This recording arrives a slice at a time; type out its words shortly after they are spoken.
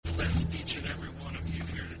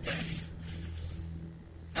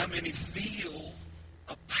many feel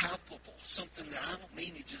a palpable, something that I don't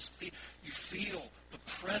mean you just feel. You feel the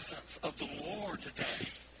presence of the Lord today.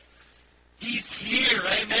 He's here,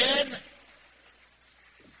 amen?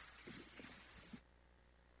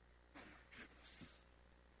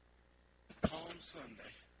 Palm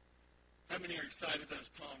Sunday. How many are excited that it's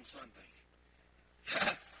Palm Sunday?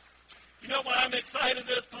 You know why I'm excited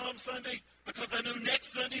that it's Palm Sunday? Because I know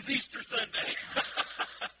next Sunday's Easter Sunday.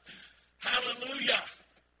 Hallelujah.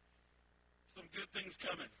 Some good things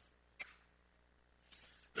coming.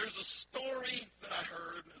 There's a story that I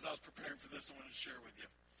heard as I was preparing for this I wanted to share with you.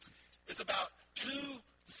 It's about two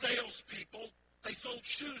salespeople. They sold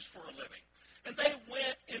shoes for a living. And they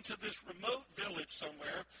went into this remote village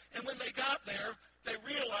somewhere, and when they got there, they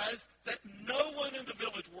realized that no one in the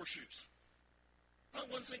village wore shoes.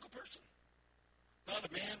 Not one single person. Not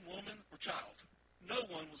a man, woman, or child. No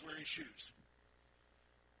one was wearing shoes.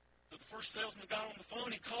 So the first salesman got on the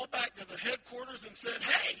phone. He called back to the headquarters and said,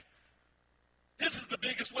 hey, this is the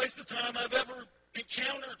biggest waste of time I've ever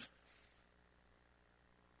encountered.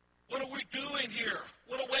 What are we doing here?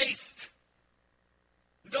 What a waste.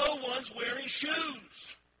 No one's wearing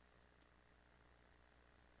shoes.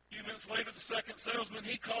 A few minutes later, the second salesman,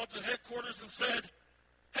 he called to headquarters and said,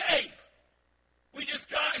 hey, we just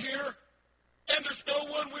got here, and there's no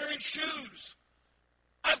one wearing shoes.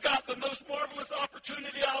 I've got the most marvelous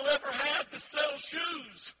opportunity I'll ever have to sell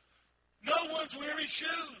shoes. No one's wearing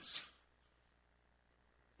shoes.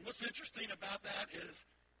 What's interesting about that is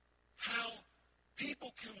how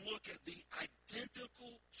people can look at the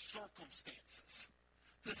identical circumstances,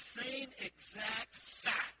 the same exact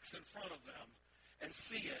facts in front of them, and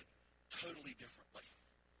see it totally differently.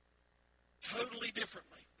 Totally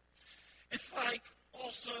differently. It's like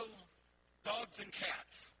also dogs and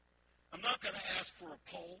cats. I'm not going to ask for a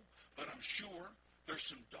poll, but I'm sure there's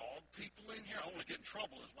some dog people in here. I don't want to get in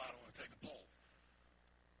trouble is why I don't want to take a poll.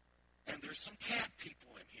 And there's some cat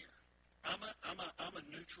people in here. I'm a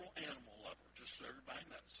neutral animal lover, just so everybody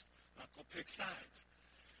knows. I'm not going to pick sides.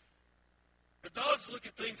 The dogs look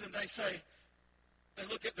at things and they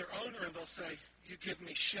look at their owner and they'll say, you give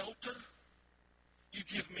me shelter, you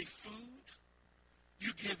give me food,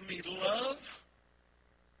 you give me love,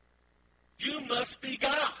 you must be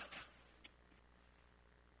God.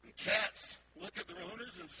 And cats look at their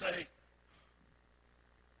owners and say,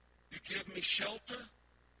 you give me shelter,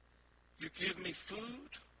 you give me food,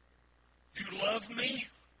 you love me,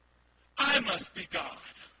 I must be God.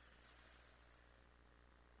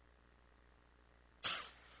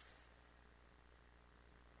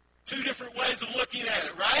 Two different ways of looking at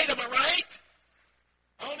it, right? Am I right?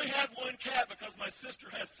 I only had one cat because my sister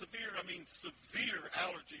has severe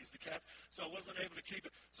allergies to cats, so I wasn't able to keep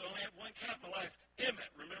it. So I only had one cat in my life, Emmett.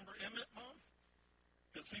 Remember Emmett, Mom?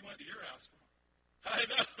 Because he went to your house. I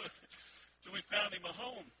know. So we found him a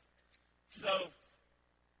home. So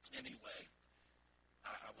anyway,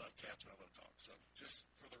 I love cats and I love dogs, so just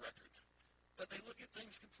for the record. But they look at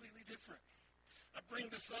things completely different. I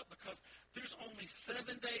bring this up because there's only 7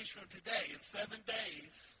 days from today, and 7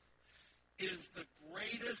 days is the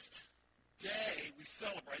greatest day we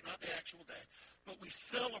celebrate, not the actual day, but we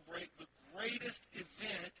celebrate the greatest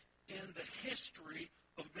event in the history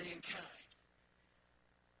of mankind.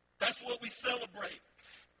 That's what we celebrate.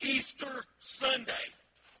 Easter Sunday,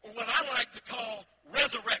 or what I like to call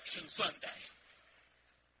Resurrection Sunday.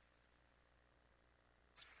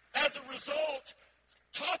 As a result,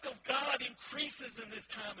 talk of God increases in this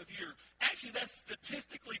time of year. Actually, that's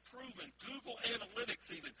statistically proven. Google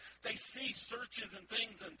Analytics even. They see searches and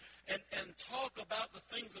things and talk about the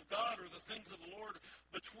things of God or the things of the Lord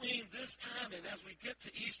between this time and as we get to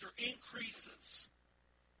Easter increases.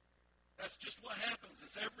 That's just what happens.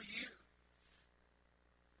 It's every year.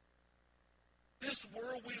 This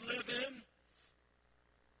world we live in,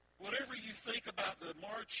 whatever you think about the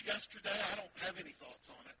march yesterday, I don't have any thoughts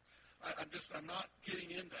on it. I'm not getting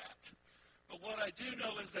in that. But what I do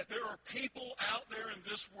know is that there are people out there in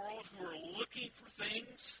this world who are looking for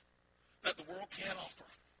things that the world can't offer.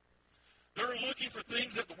 They're looking for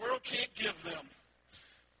things that the world can't give them.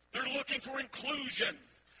 They're looking for inclusion.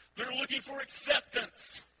 They're looking for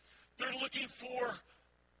acceptance. They're looking for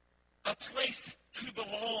a place to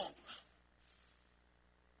belong.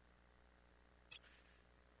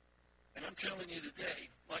 And I'm telling you today,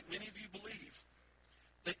 like many of you believe,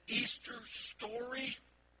 the Easter story,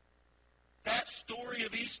 that story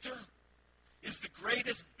of Easter, is the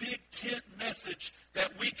greatest big tent message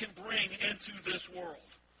that we can bring into this world.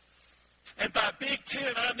 And by big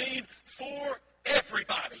tent, I mean for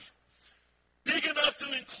everybody. Big enough to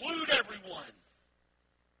include everyone.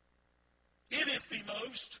 It is the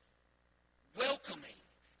most welcoming,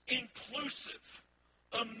 inclusive,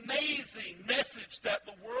 amazing message that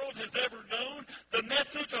the world has ever known, the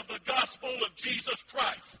message of the gospel of Jesus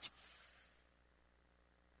Christ.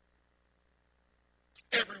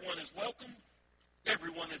 Everyone is welcome.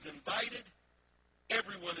 Everyone is invited.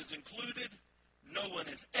 Everyone is included. No one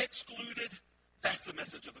is excluded. That's the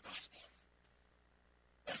message of the gospel.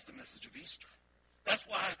 That's the message of Easter. That's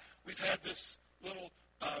why we've had this little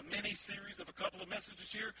mini-series of a couple of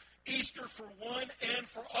messages here. Easter for one and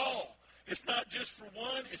for all. It's not just for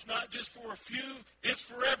one. It's not just for a few. It's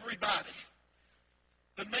for everybody.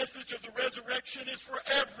 The message of the resurrection is for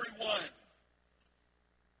everyone.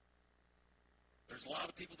 There's a lot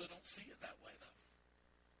of people that don't see it that way, though.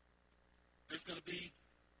 There's going to be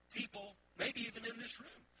people, maybe even in this room,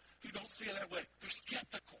 who don't see it that way. They're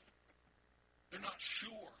skeptical. They're not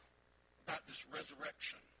sure about this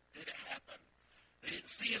resurrection. Did it happen? They didn't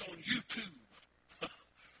see it on YouTube.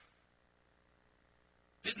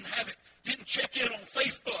 Didn't check in on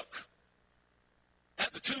Facebook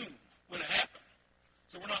at the tomb when it happened.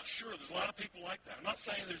 So we're not sure. There's a lot of people like that. I'm not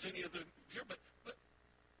saying there's any of them here, but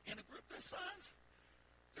in a group this size,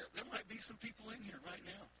 there might be some people in here right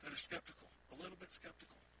now that are skeptical, a little bit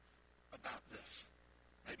skeptical about this.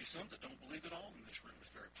 Maybe some that don't believe at all in this room.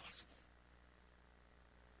 It's very possible.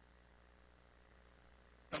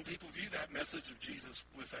 Some people view that message of Jesus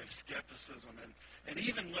with a skepticism, and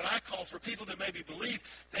even what I call, for people that maybe believe,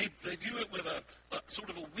 they view it with a sort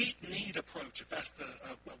of a weak need approach, if that's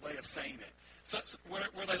a way of saying it. So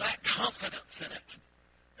where they lack confidence in it,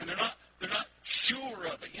 and they're not sure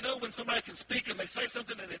of it. You know, when somebody can speak and they say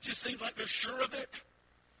something and it just seems like they're sure of it,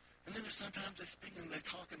 and then there's sometimes they speak and they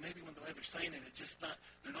talk, and maybe when the way they're saying it, it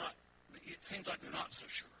seems like they're not so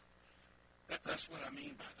sure. That's what I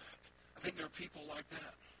mean by that. I think there are people like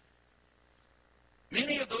that.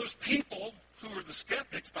 Many of those people who are the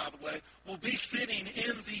skeptics, by the way, will be sitting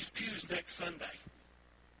in these pews next Sunday.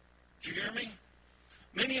 Did you hear me?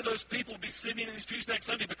 Many of those people will be sitting in these pews next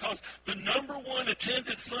Sunday because the number one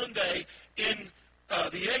attended Sunday in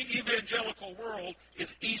the evangelical world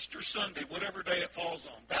is Easter Sunday, whatever day it falls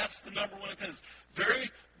on. That's the number one attendance. Very,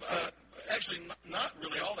 actually not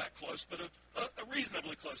really all that close, but a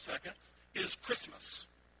reasonably close second is Christmas.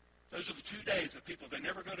 Those are the 2 days that people, if they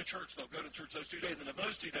never go to church, they'll go to church those 2 days. And of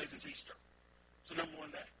those 2 days, it's Easter. So number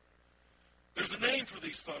one day. There's a name for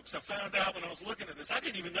these folks. I found out when I was looking at this. I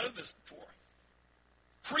didn't even know this before.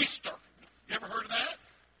 Priester. You ever heard of that?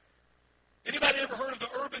 Anybody ever heard of the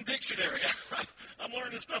Urban Dictionary? I'm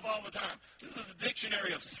learning stuff all the time. This is a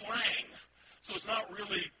dictionary of slang. So it's not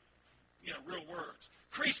really, real words.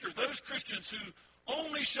 Priester, those Christians who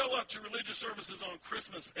only show up to religious services on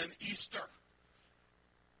Christmas and Easter.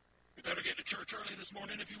 You better get to church early this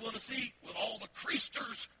morning if you want to see. With all the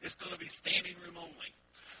Priesters, it's going to be standing room only.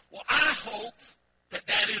 Well, I hope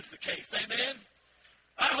that is the case. Amen?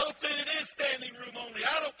 I hope that it is standing room only.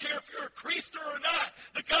 I don't care if you're a Priester or not.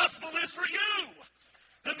 The gospel is for you.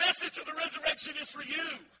 The message of the resurrection is for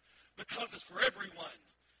you because it's for everyone.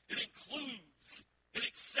 It includes. It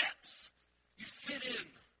accepts. You fit in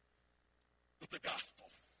with the gospel.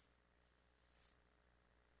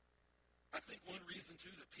 I think one reason, too,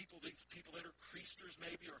 that these people that are Priesters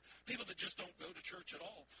maybe, or people that just don't go to church at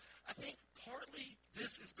all, I think partly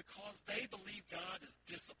this is because they believe God is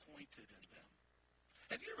disappointed in them.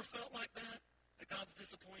 Have you ever felt like that? That God's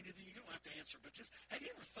disappointed in you? You don't have to answer, but just, have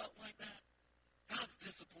you ever felt like that? God's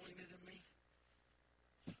disappointed in me.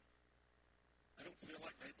 They don't feel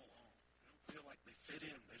like they belong. They don't feel like they fit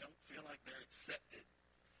in. They don't feel like they're accepted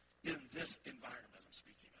in this environment I'm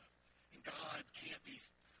speaking of. And God can't be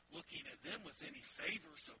looking at them with any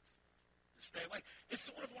favor, so stay away. It's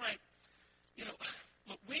sort of like,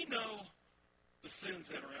 look, we know the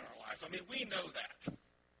sins that are in our life. I mean, we know that.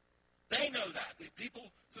 They know that. The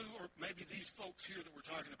people who are maybe these folks here that we're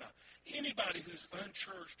talking about, anybody who's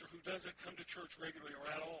unchurched or who doesn't come to church regularly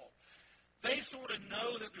or at all, they sort of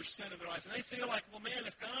know that there's sin in their life, and they feel like, well, man,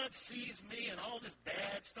 if God sees me and all this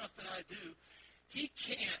bad stuff that I do, he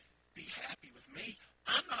can't be happy with me.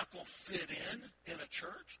 I'm not going to fit in a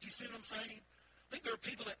church. Do you see what I'm saying? I think there are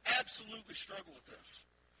people that absolutely struggle with this.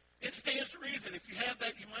 It stands to reason. If you have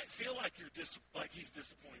that, you might feel like he's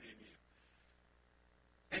disappointed in you.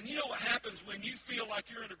 And you know what happens when you feel like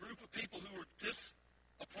you're in a group of people who are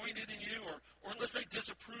disappointed in you, or let's say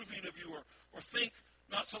disapproving of you, or think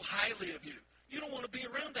not so highly of you? You don't want to be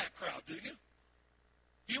around that crowd, do you?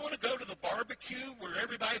 Do you want to go to the barbecue where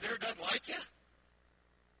everybody there doesn't like you?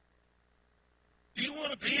 Do you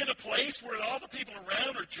want to be in a place where all the people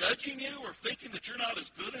around are judging you or thinking that you're not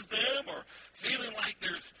as good as them or feeling like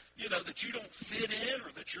there's, that you don't fit in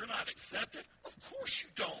or that you're not accepted? Of course you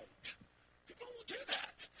don't. People don't do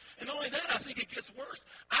that. And not only that, I think it gets worse.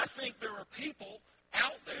 I think there are people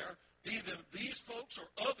out there, either these folks or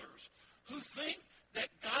others, who think that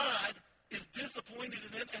God is disappointed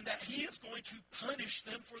in them and that he is going to punish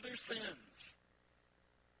them for their sins.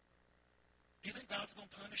 Do you think God's going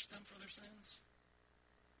to punish them for their sins?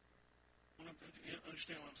 You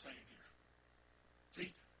understand what I'm saying here?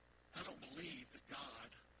 See, I don't believe that God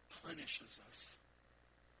punishes us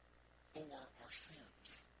for our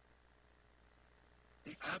sins.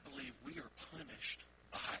 See, I believe we are punished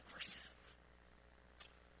by our sin.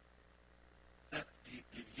 Did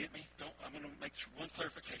you get me? I'm going to make one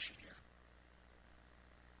clarification here.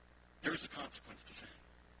 There's a consequence to sin.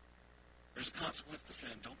 There's a consequence to sin.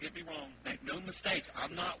 Don't get me wrong. Make no mistake.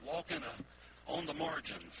 I'm not walking on the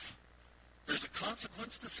margins. There's a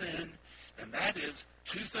consequence to sin, and that is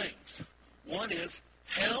two things. One is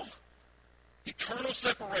hell, eternal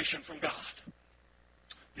separation from God.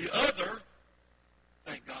 The other,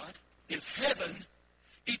 thank God, is heaven,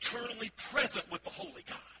 eternally present with the Holy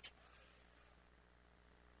God.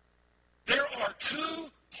 There are two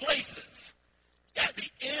places at the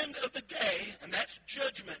end of the day, and that's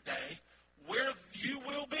Judgment Day, where you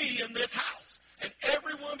will be in this house. And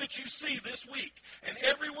everyone that you see this week, and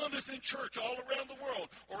everyone that's in church all around the world,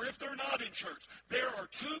 or if they're not in church, there are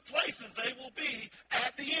two places they will be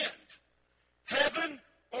at the end. Heaven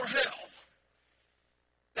or hell.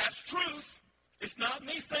 That's truth. It's not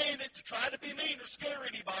me saying it to try to be mean or scare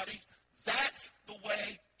anybody. That's the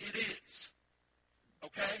way it is.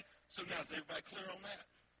 Okay? So now, is everybody clear on that?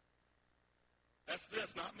 That's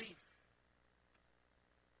this, not me.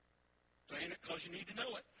 Saying it because you need to know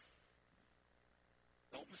it.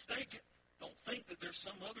 Don't mistake it. Don't think that there's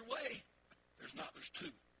some other way. There's not. There's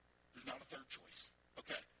two. There's not a third choice.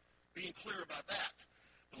 Okay. Being clear about that.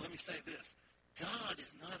 But let me say this. God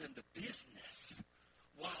is not in the business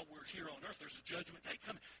while we're here on earth. There's a judgment day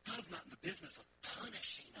coming. God's not in the business of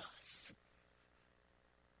punishing us.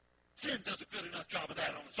 Sin does a good enough job of that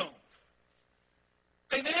on its own.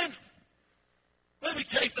 Amen? Let me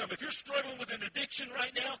tell you something. If you're struggling with an addiction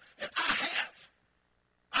right now, and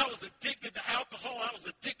I was addicted to alcohol. I was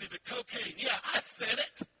addicted to cocaine. Yeah, I said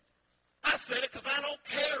it. I said it because I don't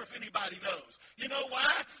care if anybody knows. You know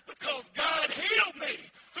why? Because God healed me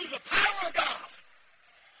through the power of God.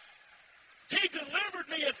 He delivered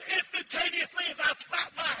me as instantaneously as I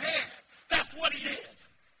slapped my hand. That's what he did.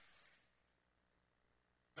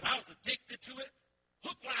 But I was addicted to it,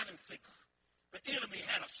 hook, line, and sinker. The enemy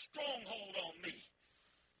had a stronghold on me.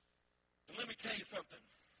 And let me tell you something.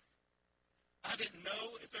 I didn't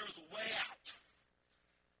know if there was a way out.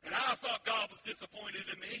 And I thought God was disappointed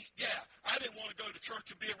in me. Yeah, I didn't want to go to church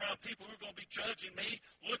and be around people who were going to be judging me,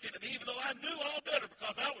 looking at me, even though I knew all better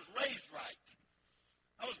because I was raised right.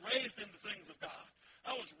 I was raised in the things of God.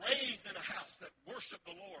 I was raised in a house that worshiped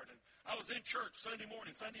the Lord. And I was in church Sunday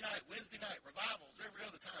morning, Sunday night, Wednesday night, revivals every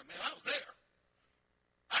other time. Man, I was there.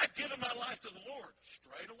 I'd given my life to the Lord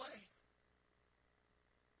straight away.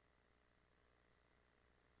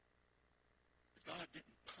 But God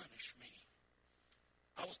didn't punish me.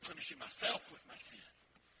 I was punishing myself with my sin.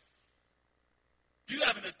 You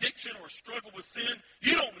have an addiction or a struggle with sin,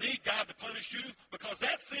 you don't need God to punish you because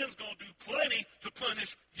that sin's going to do plenty to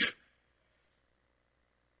punish you.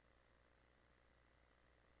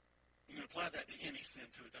 You can apply that to any sin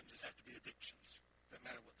too. It doesn't just have to be addictions. It doesn't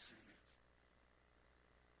matter what the sin is.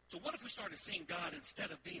 So what if we started seeing God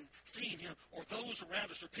instead of seeing him or those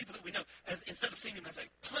around us or people that we know, instead of seeing him as a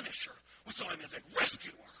punisher, we saw him as a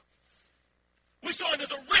rescuer. We saw him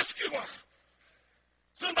as a rescuer.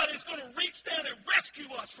 Somebody that's going to reach down and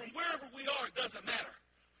rescue us from wherever we are. It doesn't matter.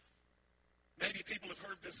 Maybe people have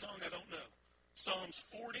heard this song. I don't know. Psalms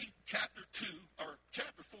 40, chapter 2, or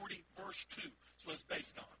chapter 40, verse 2 is what it's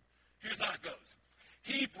based on. Here's how it goes.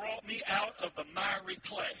 He brought me out of the miry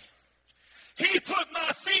clay. He put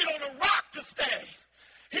my feet on a rock to stay.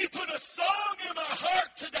 He put a song in my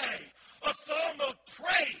heart today, a song of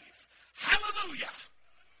praise. Hallelujah.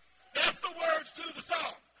 That's the words to the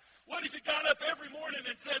song. What if you got up every morning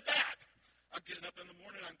and said that? I'm getting up in the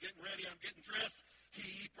morning, I'm getting ready, I'm getting dressed.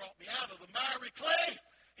 He brought me out of the miry clay.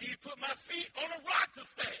 He put my feet on a rock to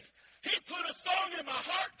stay. He put a song in my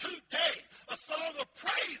heart today, a song of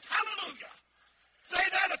praise. Hallelujah. Say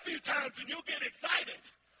that a few times and you'll get excited.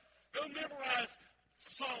 Go memorize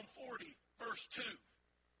Psalm 40, verse 2.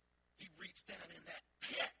 He reached down in that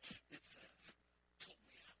pit, it says, pulled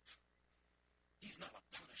me out. He's not a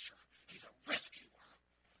punisher. He's a rescuer.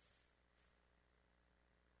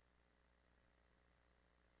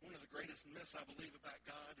 One of the greatest myths I believe about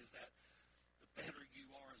God is that the better you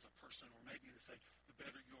are as a person, or maybe they say the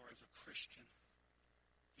better you are as a Christian,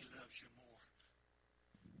 he loves you more.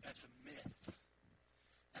 That's a myth.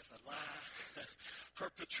 That's a lie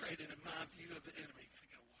perpetrated in my view of the enemy. I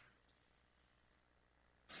got water.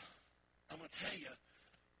 I'm going to tell you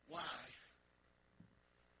why.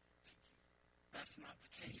 Thank you. That's not the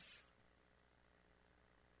case.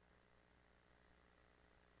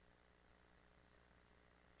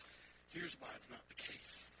 Here's why it's not the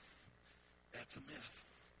case. That's a myth.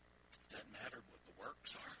 Doesn't matter what the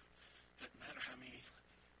works are. Doesn't matter how many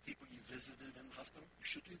people you visited in the hospital. You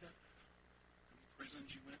should do that. How many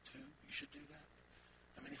prisons you went to. You should do that.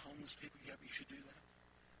 How many homeless people you have. You should do that.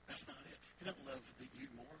 That's not it. He doesn't love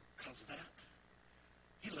you more because of that.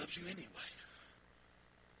 He loves you anyway.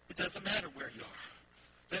 It doesn't matter where you are.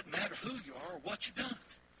 It doesn't matter who you are or what you've done.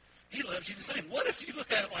 He loves you the same. What if you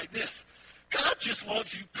look at it like this? God just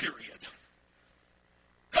loves you, period.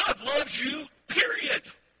 God loves you, period.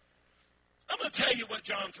 I'm going to tell you what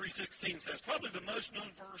John 3:16 says, probably the most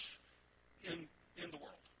known verse in the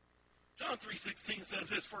world. John 3:16 says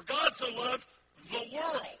this, for God so loved the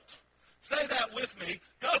world. Say that with me.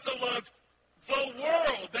 God so loved the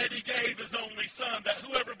world that he gave his only son, that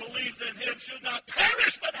whoever believes in him should not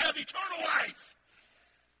perish but have eternal life.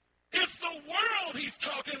 It's the world he's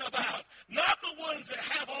talking about, not the ones that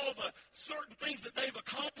have all the certain things that they've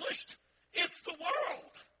accomplished. It's the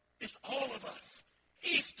world. It's all of us.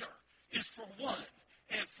 Easter is for one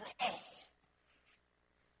and for all.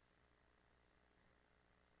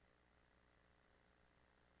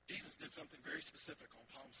 Jesus did something very specific on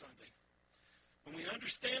Palm Sunday. When we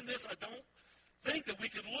understand this, I don't think that we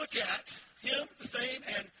could look at him the same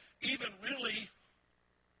and even really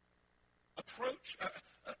approach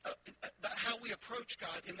how we approach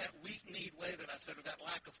God in that weak-kneed way that I said, or that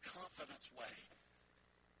lack of confidence way.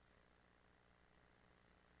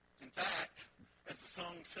 In fact, as the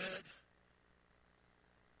song said,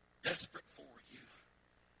 desperate for you,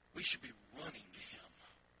 we should be running to him.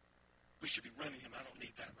 We should be running to him. I don't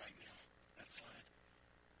need that right now, that slide.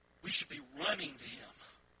 We should be running to him.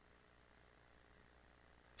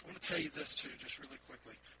 I want to tell you this too, just really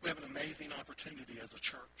quickly. We have an amazing opportunity as a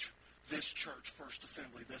church. This church, First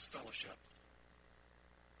Assembly, this fellowship.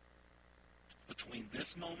 Between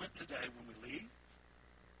this moment today when we leave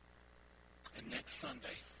and next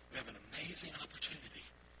Sunday, we have an amazing opportunity.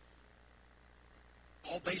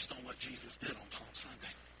 All based on what Jesus did on Palm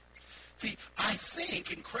Sunday. See, I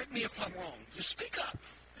think, and correct me if I'm wrong, just speak up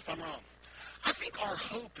if I'm wrong. I think our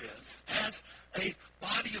hope is, as a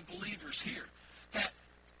body of believers here, that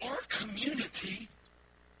our community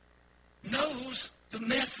knows the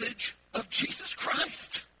message of Jesus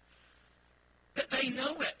Christ. That they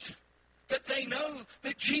know it. That they know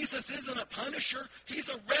that Jesus isn't a punisher. He's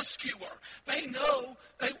a rescuer. They know,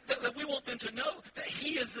 that we want them to know that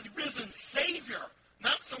he is the risen Savior.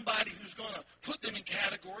 Not somebody who's going to put them in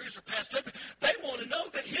categories or pass judgment. They want to know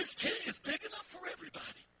that his tent is big enough for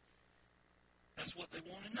everybody. That's what they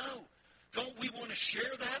want to know. Don't we want to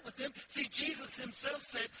share that with them? See, Jesus himself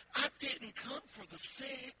said, I didn't come for the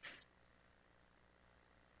sick.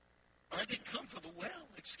 Or I didn't come for the well,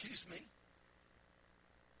 excuse me.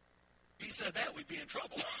 If he said that, we'd be in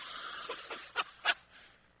trouble.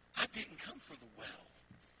 I didn't come for the well.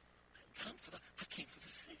 I came for the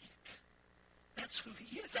sick. That's who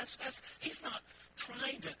he is. He's not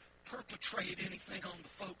trying to perpetrate anything on the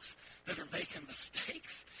folks that are making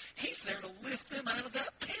mistakes. He's there to lift them out of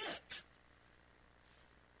that pit.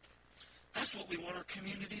 That's what we want our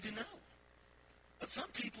community to know. But some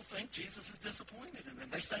people think Jesus is disappointed, and then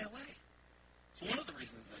they stay away. It's one of the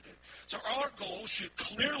reasons they do. So our goal should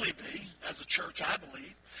clearly be, as a church, I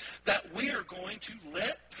believe, that we are going to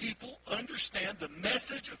let people understand the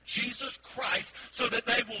message of Jesus Christ so that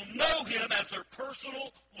they will know him as their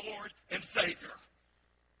personal Lord and Savior.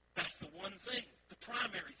 That's the one thing, the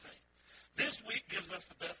primary thing. This week gives us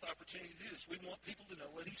the best opportunity to do this. We want people to know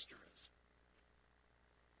what Easter is.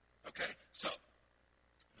 Okay, so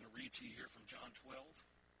I'm going to read to you here from John 12,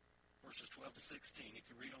 verses 12 to 16. You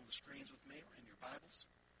can read on the screens with me or in your Bibles.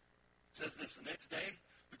 It says this, the next day,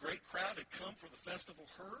 the great crowd had come for the festival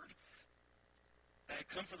heard. They had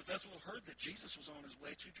come for the festival heard that Jesus was on his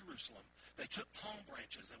way to Jerusalem. They took palm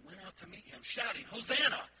branches and went out to meet him, shouting,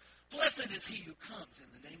 Hosanna! Blessed is he who comes in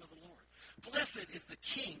the name of the Lord. Blessed is the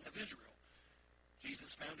King of Israel.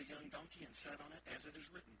 Jesus found a young donkey and sat on it, as it is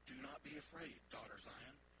written, do not be afraid, daughter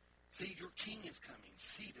Zion. See, your king is coming,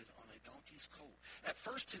 seated on a donkey's colt. At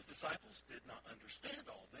first, his disciples did not understand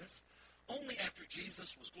all this. Only after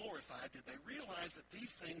Jesus was glorified did they realize that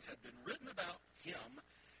these things had been written about him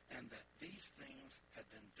and that these things had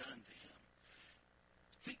been done to him.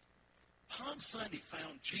 See, Palm Sunday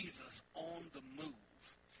found Jesus on the move.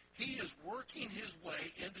 He is working his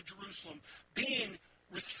way into Jerusalem, being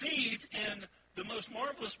received in the most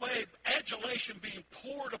marvelous way, adulation being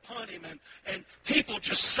poured upon him and people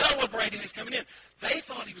just celebrating he's coming in. They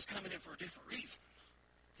thought he was coming in for a different reason.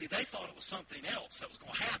 See, they thought it was something else that was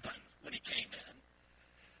going to happen when he came in.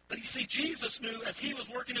 But you see, Jesus knew as he was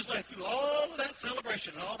working his way through all of that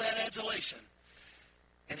celebration and all that adulation,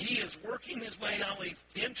 and he is working his way not only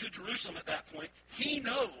into Jerusalem at that point, he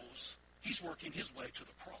knows he's working his way to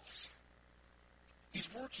the cross. He's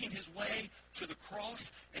working his way to the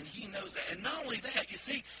cross, and he knows that. And not only that, you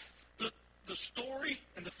see, the story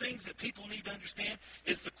and the things that people need to understand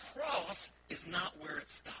is the cross is not where it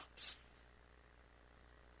stops.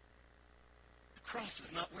 The cross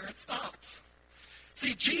is not where it stops.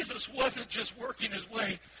 See, Jesus wasn't just working his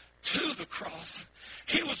way to the cross.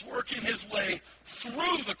 He was working his way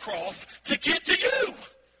through the cross to get to you.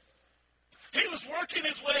 He was working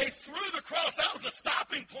his way through the cross. That was a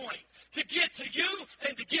stopping point to get to you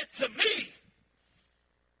and to get to me.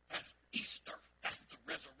 That's Easter. That's the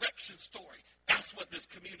resurrection story. That's what this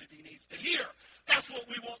community needs to hear. That's what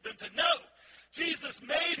we want them to know. Jesus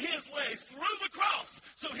made his way through the cross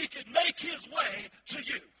so he could make his way to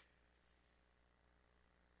you.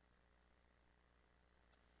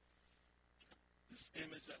 This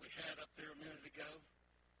image that we had up there a minute ago,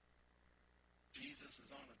 Jesus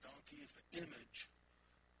is on a donkey, is the image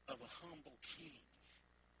of a humble king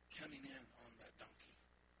coming in on that donkey.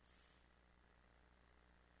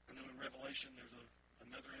 I know in Revelation there's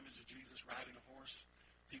another image of Jesus riding a horse.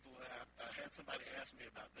 People, I had somebody ask me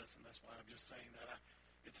about this, and that's why I'm just saying that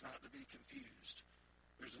it's not to be confused.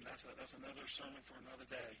 That's another sermon for another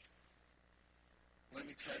day. Let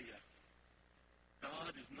me tell you,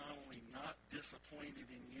 God is not only not disappointed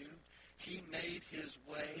in you, he made his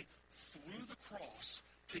way through the cross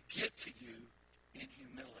to get to you in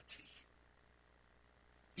humility.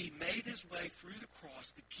 He made his way through the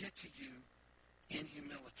cross to get to you in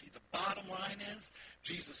humility. The bottom line is,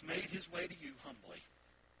 Jesus made his way to you humbly.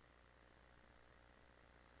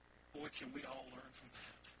 Boy, can we all learn from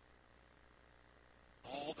that.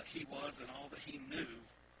 All that he was and all that he knew,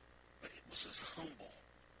 but it was as humble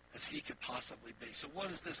as he could possibly be. So what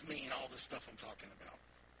does this mean, all this stuff I'm talking about?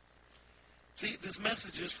 See, this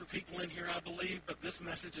message is for people in here, I believe, but this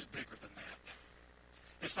message is bigger than that.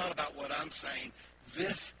 It's not about what I'm saying.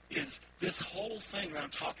 This whole thing that I'm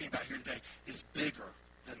talking about here today is bigger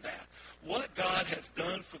than that. What God has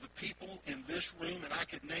done for the people in this room, and I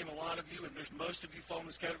could name a lot of you, and there's most of you fall in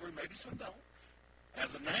this category, maybe some don't,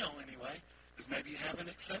 as of now anyway, because maybe you haven't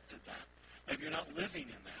accepted that. Maybe you're not living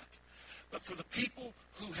in that. But for the people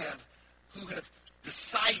who have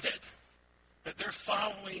decided that they're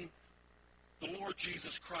following the Lord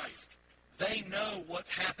Jesus Christ, they know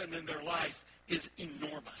what's happened in their life is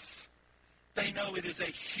enormous. They know it is a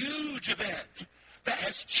huge event that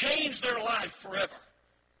has changed their life forever.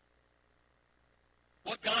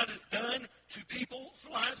 What God has done to people's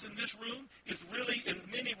lives in this room is really, in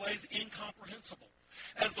many ways, incomprehensible.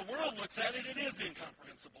 As the world looks at it, it is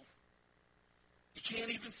incomprehensible. You can't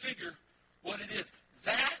even figure what it is.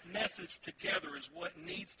 That message together is what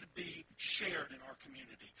needs to be shared in our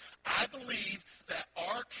community. I believe that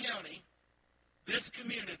our county, this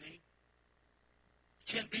community,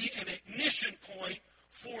 can be an ignition point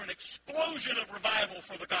for an explosion of revival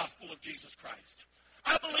for the gospel of Jesus Christ.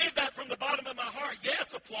 I believe that from the bottom of my heart.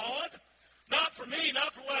 Yes, applaud. Not for me,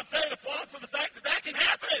 not for what I'm saying. Applaud for the fact that that can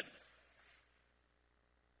happen.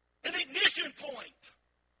 An ignition point.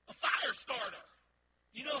 A fire starter.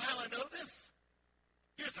 You know how I know this?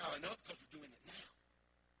 Here's how I know it, because we're doing it now.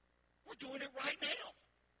 We're doing it right now.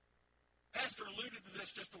 Pastor alluded to this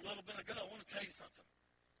just a little bit ago. I want to tell you something.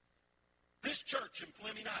 This church in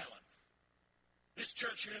Fleming Island, this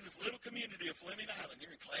church here in this little community of Fleming Island, here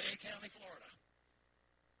in Clay County, Florida.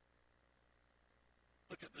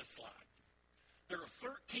 Look at this slide. There are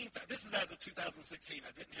 13, this is as of 2016.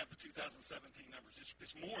 I didn't have the 2017 numbers. It's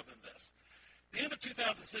more than this. At the end of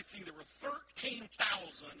 2016, there were 13,023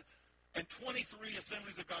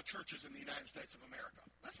 Assemblies of God churches in the United States of America.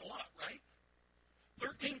 That's a lot, right?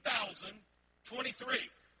 13,023.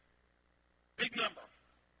 Big number.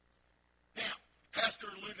 Now,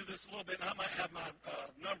 Pastor alluded to this a little bit, and I might have my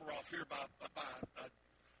number off here by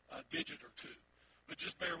a digit or two. But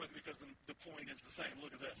just bear with me because the point is the same.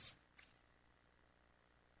 Look at this.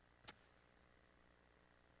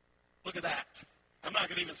 Look at that. I'm not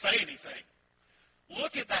going to even say anything.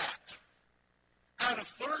 Look at that. Out of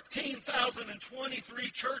 13,023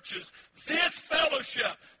 churches, this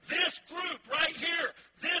fellowship, this group right here,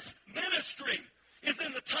 this ministry is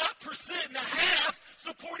in the top 1.5%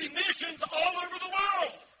 supporting missions all over the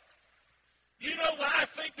world. You know why I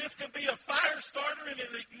think this can be a fire starter and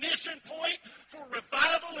an ignition point for revival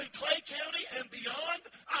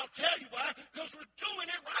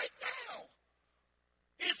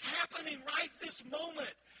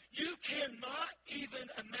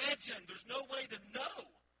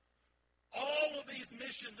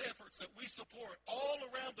mission efforts that we support all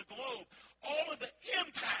around the globe, all of the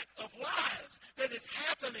impact of lives that is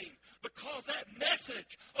happening because that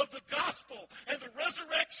message of the gospel and the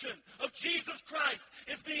resurrection of Jesus Christ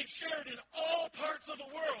is being shared in all parts of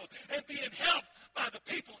the world and being helped by the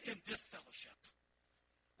people in this fellowship.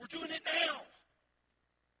 We're doing it now.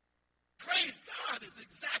 Praise God is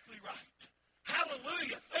exactly right.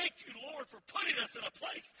 Hallelujah. Thank you, Lord, for putting us in a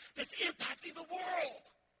place that's impacting the world.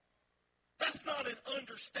 That's not an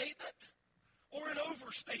understatement or an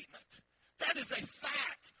overstatement. That is a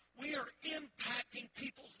fact. We are impacting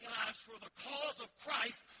people's lives for the cause of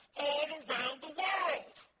Christ all around the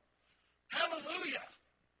world. Hallelujah.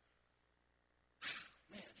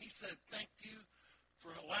 Man, he said, thank you for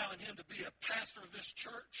allowing him to be a pastor of this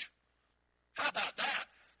church. How about that?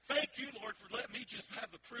 Thank you, Lord, for letting me just have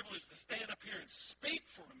the privilege to stand up here and speak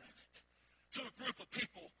for a minute to a group of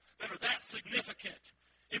people that are that significant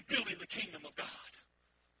in building the kingdom of God.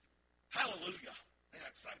 Hallelujah. I'm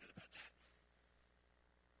excited about that.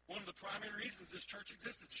 One of the primary reasons this church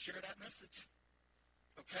exists is to share that message.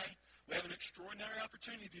 Okay? We have an extraordinary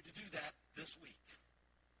opportunity to do that this week.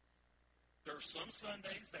 There are some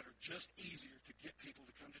Sundays that are just easier to get people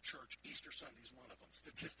to come to church. Easter Sunday is one of them,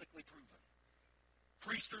 statistically proven.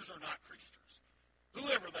 Priesters or not priesters,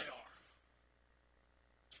 whoever they are.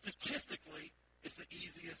 Statistically, it's the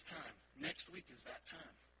easiest time. Next week is that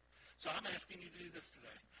time. So I'm asking you to do this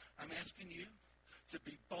today. I'm asking you to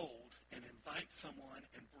be bold and invite someone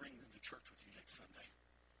and bring them to church with you next Sunday.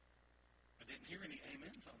 I didn't hear any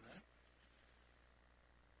amens on that.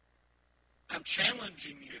 I'm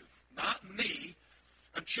challenging you, not me.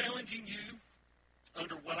 I'm challenging you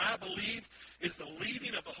under what I believe is the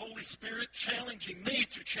leading of the Holy Spirit, challenging me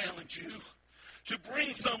to challenge you to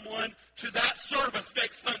bring someone to that service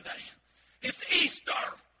next Sunday. It's Easter.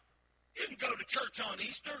 You can go to church on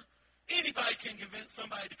Easter. Anybody can convince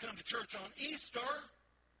somebody to come to church on Easter.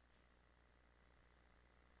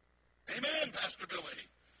 Amen, Pastor Billy.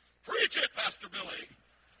 Preach it, Pastor Billy.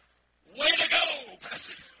 Way to go,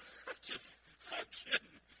 Pastor. I'm kidding.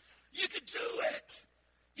 You can do it.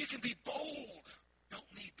 You can be bold. Don't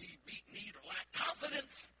need to be weak, need, or lack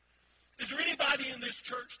confidence. Is there anybody in this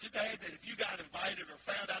church today that if you got invited or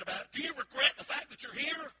found out about it, do you regret the fact that you're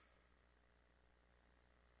here?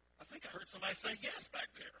 I think I heard somebody say yes back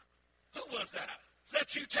there. Who was that? Is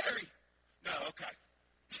that you, Terry? No, okay.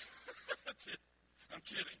 I'm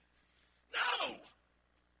kidding. No.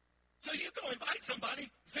 So you go invite somebody,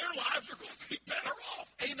 their lives are going to be better off.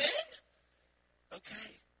 Amen?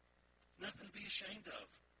 Okay. Nothing to be ashamed of.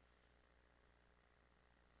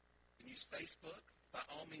 Use Facebook. By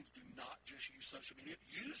all means, do not just use social media.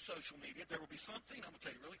 Use social media. There will be something, I'm going to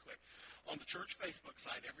tell you really quick, on the church Facebook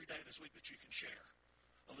site every day this week that you can share.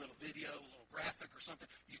 A little video, a little graphic or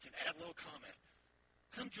something. You can add a little comment.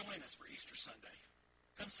 Come join us for Easter Sunday.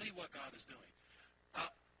 Come see what God is doing.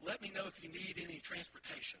 Let me know if you need any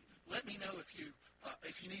transportation. Let me know if you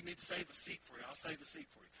need me to save a seat for you. I'll save a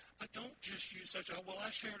seat for you. But don't just use social, well,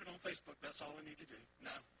 I shared it on Facebook. That's all I need to do.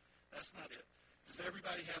 No, that's not it. Does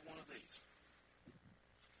everybody have one of these?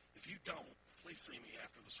 If you don't, please see me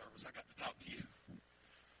after the service. I got to talk to you.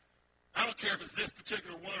 I don't care if it's this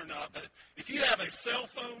particular one or not, but if you have a cell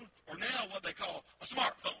phone or now what they call a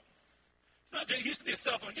smartphone. It's not, it used to be a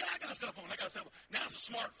cell phone. Yeah, I got a cell phone. Now it's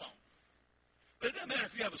a smartphone. But it doesn't matter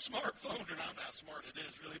if you have a smartphone or not. I'm not smart it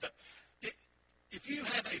is really, but if you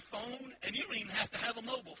have a phone, and you don't even have to have a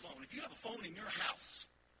mobile phone. If you have a phone in your house,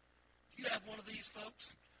 if you have one of these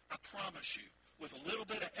folks, I promise you, with a little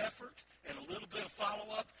bit of effort and a little bit of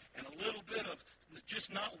follow-up and a little bit of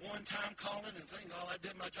just not one-time calling and thinking, oh, I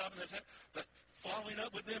did my job and that's it, but following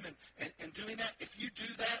up with them and doing that, if you do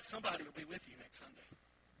that, somebody will be with you next Sunday.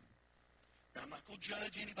 Now, I'm not going to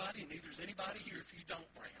judge anybody, and neither is anybody here if you don't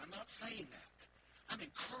bring. I'm not saying that. I'm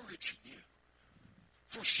encouraging you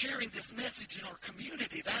for sharing this message in our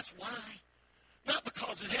community. That's why. Not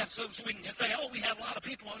because it has so we can say, oh, we have a lot of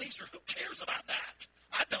people on Easter. Who cares about that?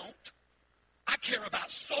 I don't. I care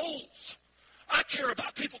about souls. I care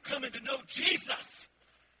about people coming to know Jesus.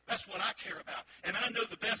 That's what I care about. And I know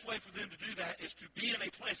the best way for them to do that is to be in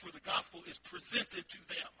a place where the gospel is presented to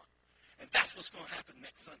them. And that's what's going to happen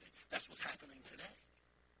next Sunday. That's what's happening today,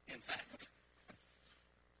 in fact.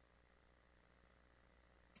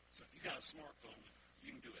 So if you got a smartphone,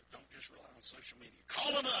 you can do it. Don't just rely on social media.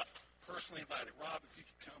 Call them up. Personally invited. Rob, if you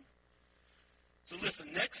could come. So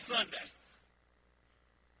listen, next Sunday,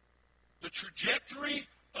 the trajectory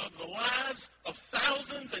of the lives of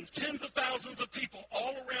thousands and tens of thousands of people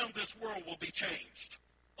all around this world will be changed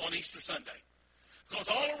on Easter Sunday. Because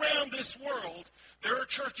all around this world, there are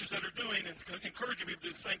churches that are doing and encouraging people to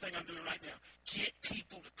do the same thing I'm doing right now. Get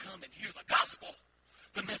people to come and hear the gospel,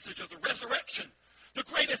 the message of the resurrection, the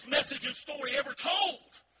greatest message and story ever told.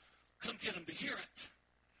 Come get them to hear it.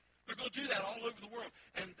 They're going to do that all over the world.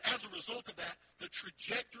 And as a result of that, the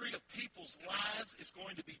trajectory of people's lives is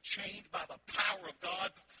going to be changed by the power of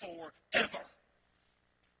God forever.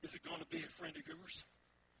 Is it going to be a friend of yours?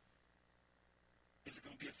 Is it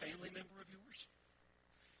going to be a family member of yours?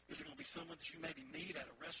 Is it going to be someone that you maybe meet at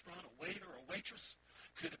a restaurant, a waiter or a waitress?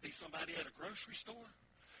 Could it be somebody at a grocery store?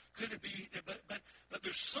 Could it be, but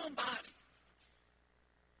there's somebody.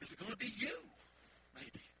 Is it going to be you,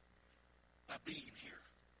 maybe, by being here?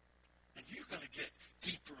 And you're going to get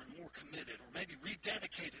deeper and more committed or maybe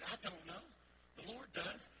rededicated. I don't know. The Lord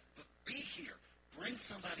does. But be here. Bring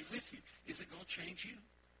somebody with you. Is it going to change you?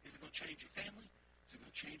 Is it going to change your family? Is it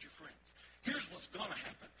going to change your friends? Here's what's going to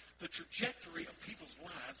happen. The trajectory of people's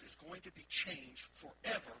lives is going to be changed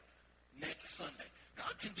forever next Sunday.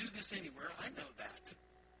 God can do this anywhere. I know that.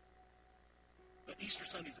 But Easter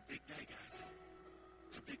Sunday is a big day, guys.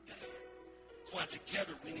 It's a big day. That's why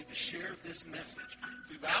together we need to share this message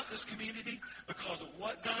throughout this community, because of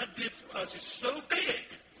what God did for us is so big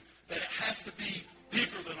that it has to be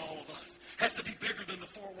bigger than all of us. It has to be bigger than the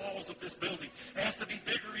four walls of this building. It has to be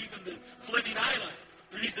bigger even than Fleming Island.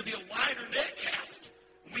 There needs to be a wider net cast.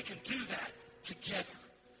 And we can do that together.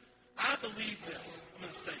 I believe this. I'm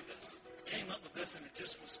going to say this. I came up with this and it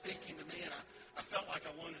just was speaking to me, and I felt like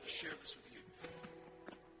I wanted to share this with you.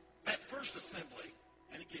 At First Assembly,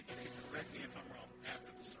 and again, you can correct me if I'm wrong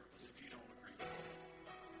after the service if you don't agree with this.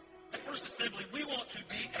 At First Assembly, we want to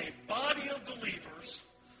be a body of believers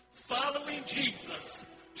following Jesus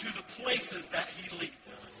to the places that he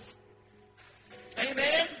leads us.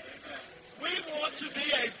 Amen? We want to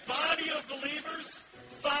be a body of believers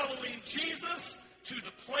following Jesus to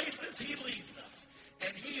the places he leads us.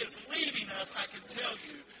 And he is leading us, I can tell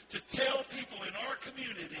you, to tell people in our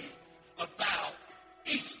community about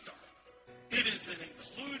Easter. It is an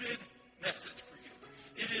included message for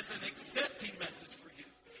you. It is an accepting message for you.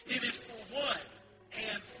 It is for one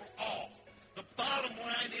and for all. The bottom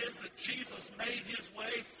line is that Jesus made his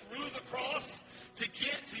way through the cross to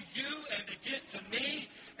get to you and to get to me,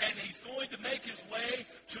 and he's going to make his way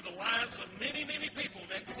to the lives of many, many people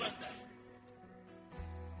next Sunday.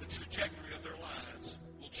 The trajectory of their lives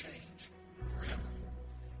will change forever.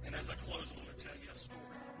 And as I close, I want to tell you a story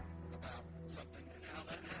about something and how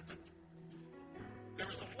that happened. There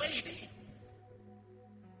was a lady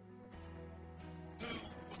who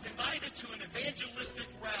was invited to an evangelistic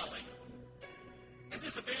rally. And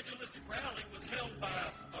this evangelistic rally was held by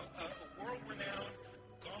a world-renowned,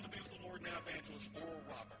 gone to be with the Lord now, evangelist Oral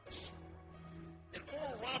Roberts. And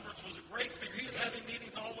Oral Roberts was a great speaker. He was having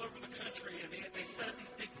meetings all over the country, and they set up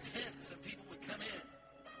these big tents, and people would come in.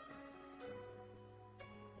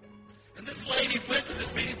 And this lady went to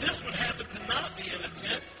this meeting. This one happened to not be in a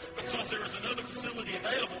tent because there was another facility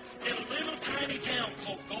available in a little tiny town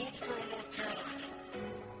called Goldsboro, North Carolina.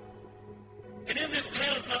 And in this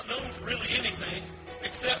town is not known for really anything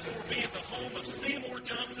except for being the home of Seymour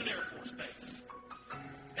Johnson Air Force Base.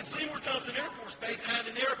 And Seymour Johnson Air Force Base had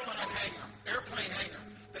an airplane hangar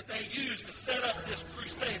that they used to set up this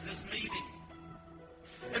crusade, this meeting.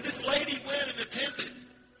 And this lady went and attended.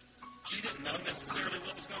 She didn't know necessarily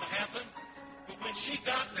what was going to happen, but when she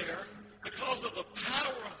got there, because of the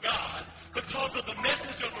power of God, because of the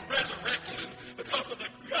message of the resurrection, because of the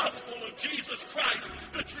gospel of Jesus Christ,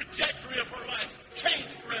 the trajectory of her life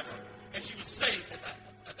changed forever. And she was saved at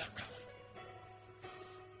that rally.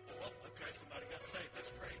 Well, okay, somebody got saved.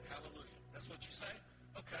 That's great. Hallelujah. That's what you say?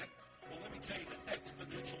 Okay. Well, let me tell you the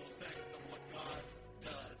exponential effect of what God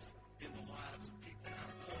does in the lives of people, and how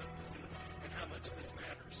important this is, and how much this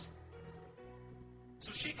matters.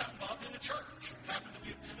 So she got involved in a church. Happened to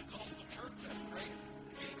be a Pentecostal church. That's great.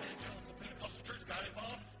 The evangelical Pentecostal church got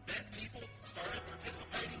involved, met people, started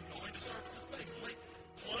participating, going to services faithfully,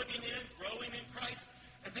 plugging in, growing in Christ.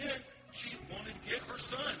 And then she wanted to get her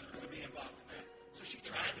son to be involved in that. So she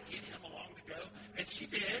tried to get him along to go, and she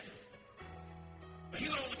did. But he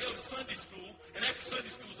would only go to Sunday school, and after Sunday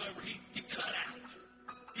school was over, he cut out.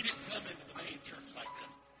 He didn't come into the main church like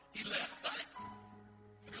this. He left. But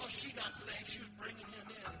because she got saved, she was bringing him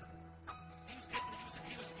in.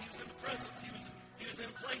 He was in the presence. He was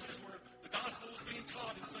in places where the gospel was being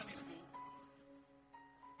taught in Sunday school.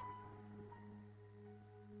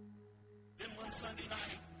 Then one Sunday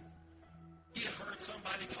night, he had heard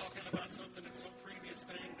somebody talking about something in some previous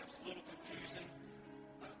thing that was a little confusing.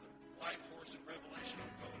 The white horse and Revelation,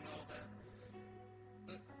 don't go into all that.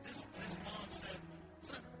 But this mom said,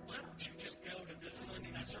 son, why don't you just go to this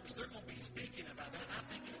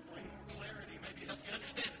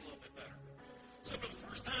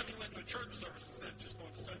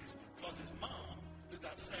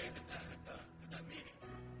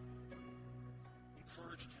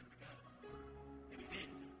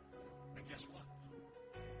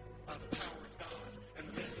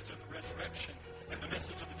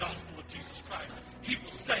he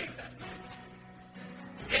was saved that night.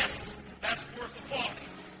 Yes, that's worth applauding.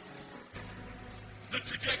 The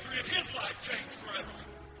trajectory of his life changed forever.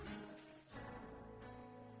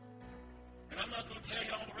 And I'm not going to tell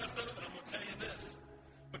you all the rest of it, but I'm going to tell you this.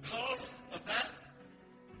 Because of that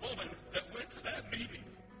woman that went to that meeting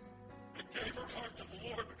and gave her heart to the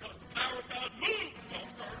Lord, because the power of God moved on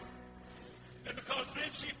her, and because then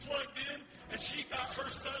she plugged in and she got her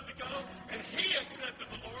son to go and he accepted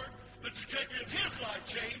the Lord, the trajectory of his life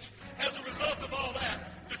changed. As a result of all that,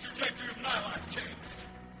 the trajectory of my life changed.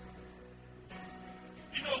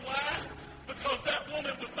 You know why? Because that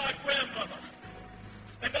woman was my grandmother.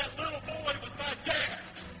 And that little boy was my dad.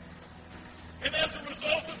 And as a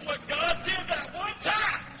result of what God did that one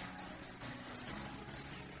time,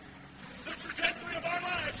 the trajectory of our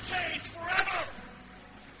lives changed forever.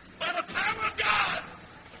 By the power of God,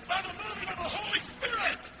 by the moving of the Holy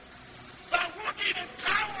Spirit, by working in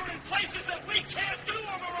power in places that we can't do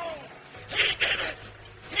on our own. He did it.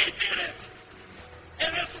 He did it.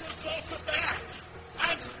 And as a result of that,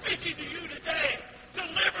 I'm speaking to you today,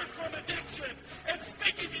 delivered from addiction, and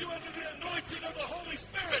speaking to you under the anointing of the Holy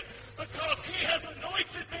Spirit, because he has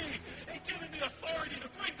anointed me and given me authority to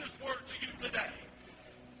bring this word to you today.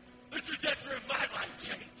 The trajectory of my life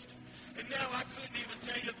changed. And now I couldn't even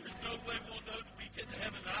tell you there's no way we'll know till we get to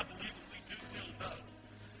heaven. I believe if we do, we'll know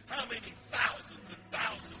how many thousands and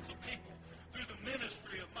thousands of people through the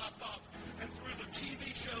ministry of my father and through the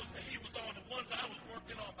TV shows that he was on, the ones I was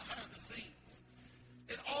working on behind the scenes,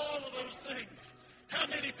 and all of those things, how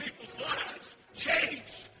many people's lives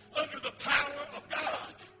changed under the power of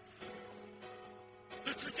God.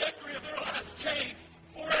 The trajectory of their lives changed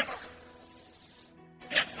forever.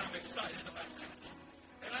 Yes, I'm excited about that.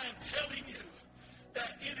 And I am telling you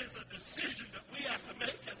that it is a decision that we have to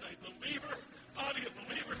make as a believer, body of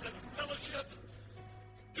believers in a fellowship.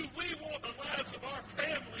 Do we want the lives of our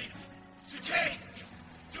families to change?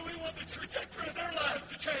 Do we want the trajectory of their lives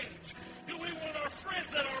to change? Do we want our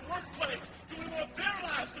friends at our workplace, do we want their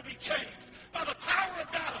lives to be changed by the power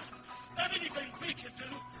of God? Not anything we can do,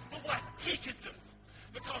 but what he can do.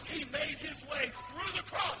 Because he made his way through the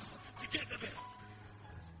cross to get to them.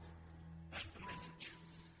 That's the message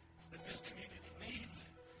that this community needs,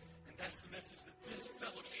 and that's the message that this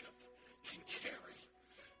fellowship can carry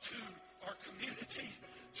to our community,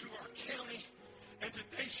 to our county, and to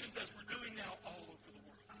nations as we're doing now all over the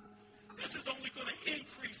world. This is only going to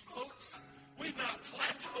increase, folks. We've not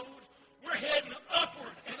plateaued. We're heading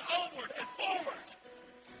upward and onward and forward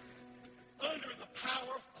under the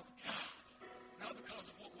power of God. Not because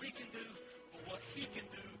of what we can do, but what he can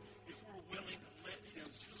do if we're willing to let him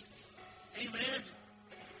do it. Amen.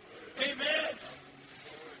 Amen.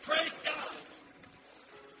 Praise God.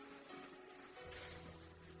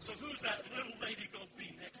 So who's that little lady going to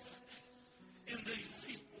be next Sunday in these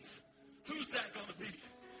seats? Who's that going to be?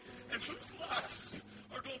 And whose lives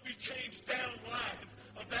are going to be changed down the line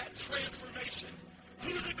of that transformation?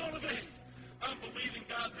 Who's it going to be? I'm believing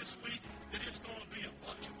God this week that it's going to be a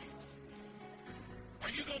bunch of people. Are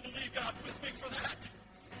you going to believe God with me for that?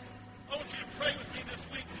 I want you to pray with me this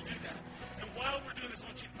week to do that. And while we're doing this, I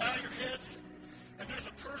want you to bow your heads. And there's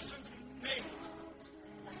a person's name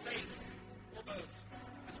or face or both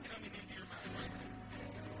that's coming into your mind right now.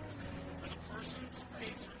 There's a person's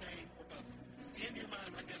face or name or both in your mind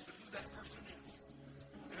right now as to who that person is.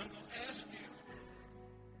 And I'm going to ask you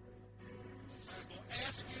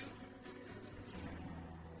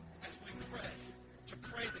as we pray, to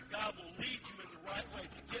pray that God will lead you in the right way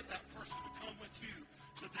to get that person to come with you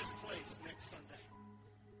to this place next Sunday,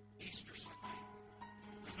 Easter Sunday.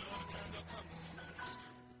 There's no other time they'll come on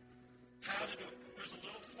Easter. How to do it. There's a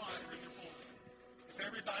little flyer in your bulletin. If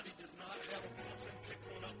everybody does not have a bulletin, pick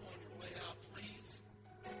one up on your way out, please.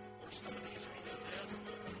 Or some of these are on the desk.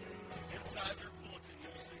 Inside your bulletin,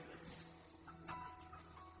 you'll see this.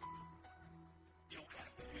 You don't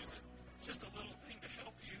have to use it. Just a little thing to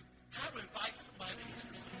help you. How to invite somebody to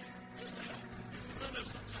Easter Sunday. Just to help. Because I know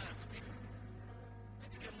sometimes people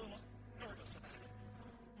maybe get a little nervous about it.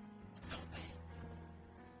 Don't be.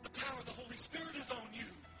 The power of the Holy Spirit is on you.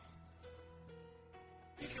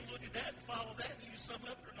 You can look at that and follow that and use some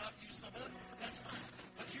of it or not use some of it. That's fine.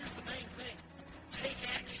 But here's the main thing. Take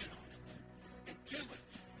action on it and do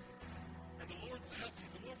it. And the Lord will help you.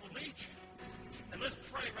 The Lord will lead you. And let's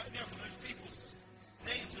pray right now for those people's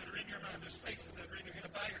names that are